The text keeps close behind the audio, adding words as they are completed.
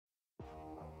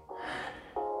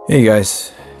Hey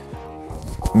guys,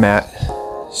 Matt,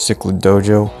 Cichlid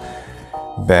Dojo,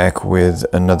 back with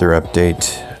another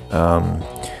update.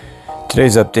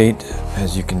 Today's update,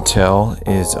 as you can tell,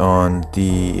 is on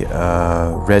the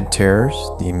red terrors,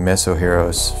 the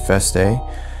Mesoheros Festae.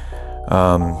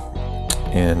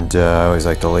 I always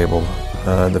like to label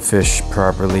the fish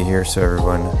properly here so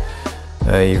everyone,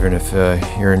 even if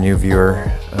you're a new viewer,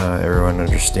 everyone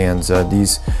understands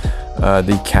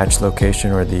the catch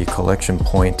location or the collection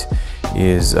point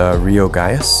is Rio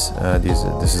Gaius.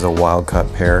 This is a wild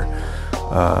caught pair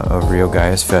of Rio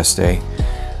Gaius Festae.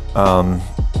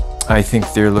 I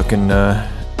think they're looking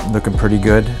pretty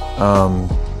good.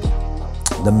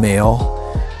 The male,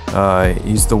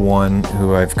 he's the one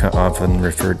who I've often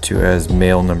referred to as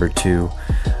male number 2.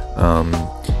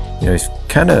 He's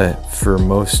kind of, for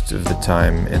most of the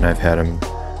time, and I've had him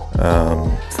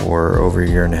for over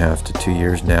 1.5 to 2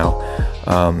 years now,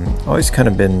 always kind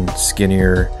of been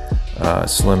skinnier,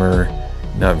 slimmer,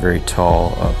 not very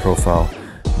tall profile,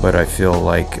 but I feel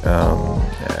like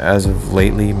as of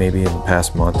lately, maybe in the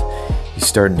past month, he's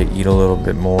starting to eat a little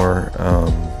bit more.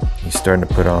 He's starting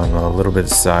to put on a little bit of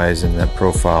size in that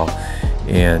profile,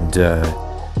 and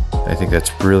I think that's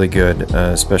really good,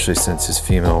 especially since his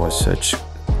female was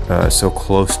so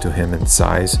close to him in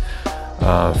size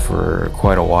for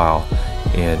quite a while,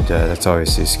 and that's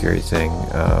obviously a scary thing.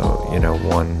 I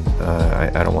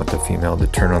don't want the female to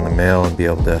turn on the male and be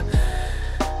able to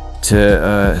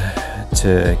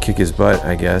kick his butt,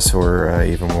 I guess, or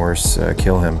even worse,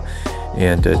 kill him.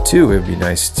 And 2, it'd be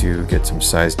nice to get some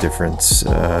size difference,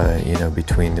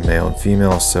 between the male and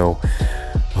female. So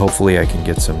hopefully I can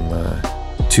get some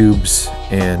tubes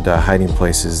and hiding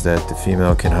places that the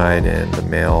female can hide and the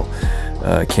male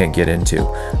can't get into.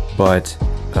 But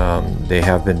they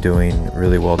have been doing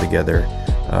really well together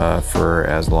for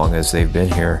as long as they've been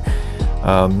here.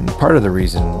 Part of the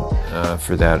reason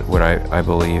for that, what I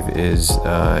believe, is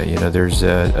there's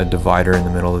a divider in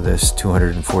the middle of this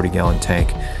 240-gallon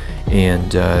tank, and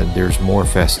there's more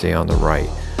Festae on the right.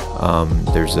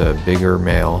 There's a bigger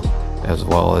male as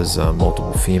well as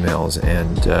multiple females,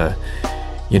 and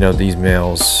these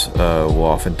males will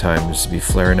oftentimes be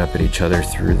flaring up at each other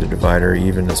through the divider.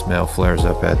 Even this male flares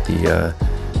up at the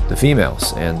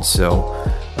females, and so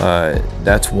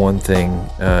that's one thing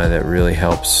that really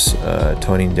helps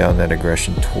toning down that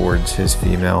aggression towards his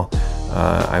female,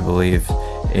 I believe.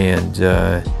 And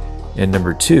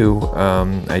number 2,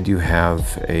 I do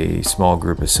have a small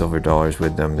group of silver dollars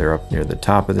with them. They're up near the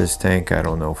top of this tank. I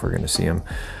don't know if we're going to see them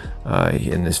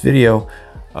in this video,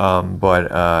 but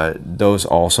those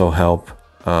also help.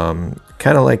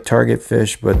 Kind of like target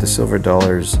fish, but the silver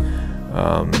dollars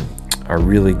are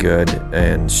really good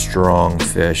and strong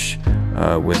fish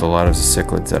with a lot of the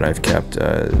cichlids that I've kept.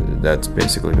 That's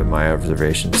basically been my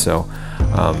observation. So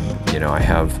I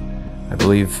have, I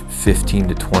believe, 15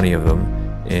 to 20 of them,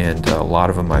 and a lot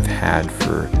of them I've had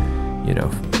for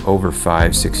over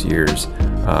 5-6 years.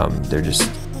 They're just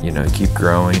keep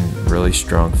growing, really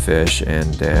strong fish,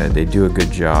 and they do a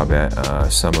good job at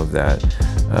some of that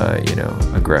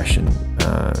aggression,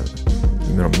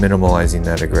 minimalizing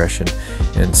that aggression.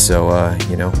 And so I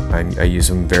use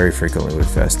them very frequently with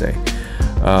Festae.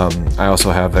 I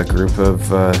also have a group of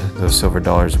those silver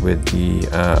dollars with the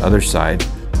other side,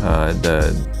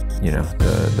 the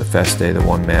Festae, the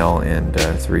 1 male and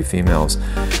 3 females,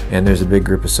 and there's a big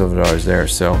group of silver dollars there.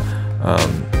 So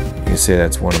you can say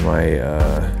that's one of my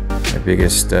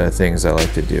biggest things I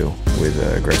like to do with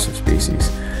aggressive species.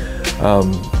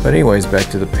 But anyways, back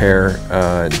to the pair.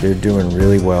 They're doing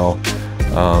really well,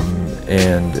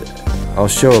 and I'll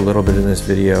show a little bit in this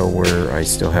video where I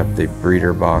still have the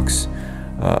breeder box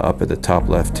up at the top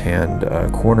left hand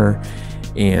corner,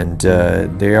 and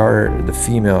the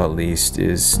female at least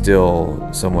is still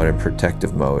somewhat in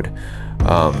protective mode,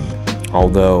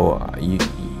 although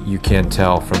you can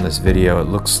tell from this video it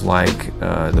looks like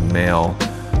the male,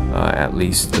 at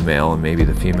least the male and maybe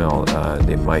the female,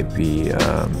 they might be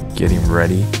getting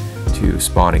ready to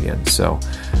spawn again. So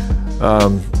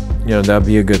that'd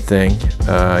be a good thing.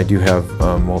 I do have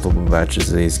multiple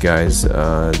batches of these guys.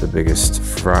 The biggest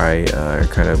fry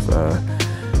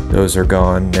those are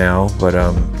gone now, but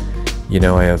I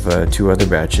have 2 other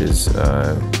batches,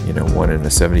 one in a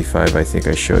 75 I think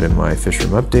I showed in my fish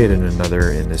room update, and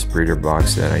another in this breeder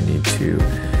box that I need to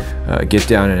get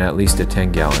down in at least a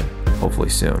 10-gallon, hopefully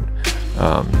soon.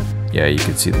 Yeah, you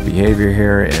can see the behavior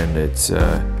here, and it's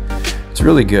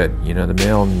really good. The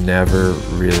male never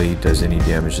really does any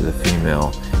damage to the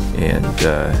female, and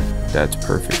that's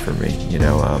perfect for me.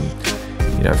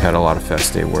 I've had a lot of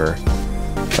Festae where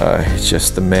it's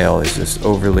just the male is just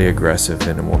overly aggressive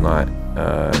and will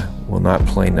will not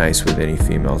play nice with any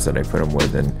females that I put them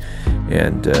with.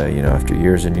 And you know, after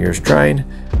years and years trying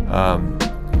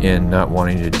and not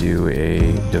wanting to do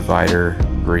a divider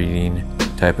breeding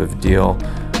type of deal,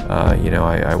 you know,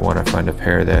 I want to find a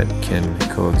pair that can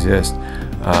coexist.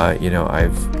 You know,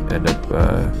 I've ended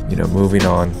up you know, moving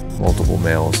on multiple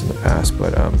males in the past,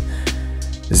 but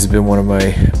this has been one of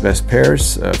my best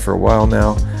pairs for a while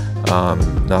now.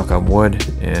 Knock on wood,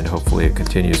 and hopefully it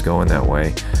continues going that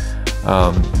way.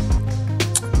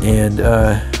 And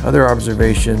other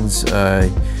observations,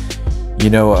 you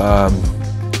know,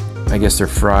 I guess their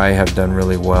fry have done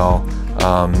really well.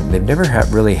 They've never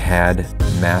really had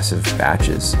massive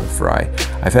batches of fry.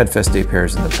 I've had Festae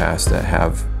pairs in the past that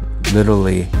have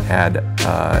literally had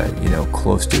you know,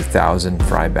 close to 1,000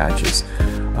 fry batches.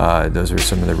 Those are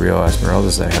some of the real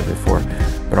Esmeraldas that I had before.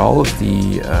 But all of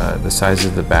the size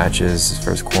of the batches, as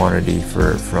far as quantity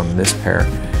from this pair,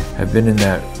 have been in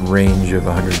that range of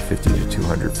 150 to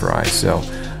 200 fry. So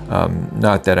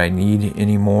not that I need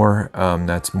any more.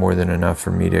 That's more than enough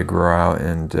for me to grow out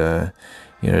and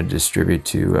you know, distribute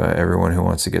to everyone who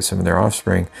wants to get some of their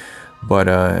offspring. But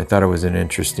I thought it was an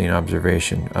interesting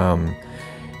observation.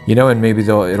 You know, and maybe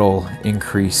it'll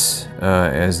increase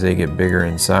as they get bigger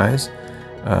in size.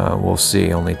 We'll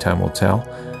see, only time will tell.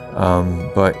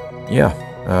 But yeah,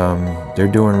 they're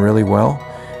doing really well.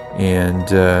 And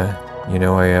you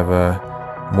know, I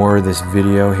have more of this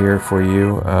video here for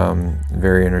you.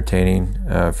 Very entertaining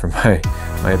from my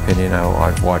opinion.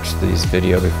 I've watched these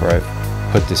videos before.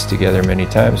 I've put this together many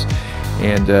times.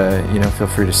 And you know, feel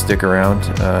free to stick around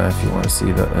if you want to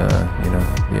see the you know,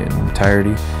 the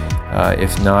entirety.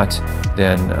 If not,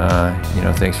 then you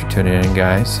know, thanks for tuning in,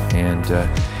 guys, and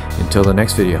until the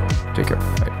next video, take care.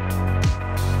 Bye.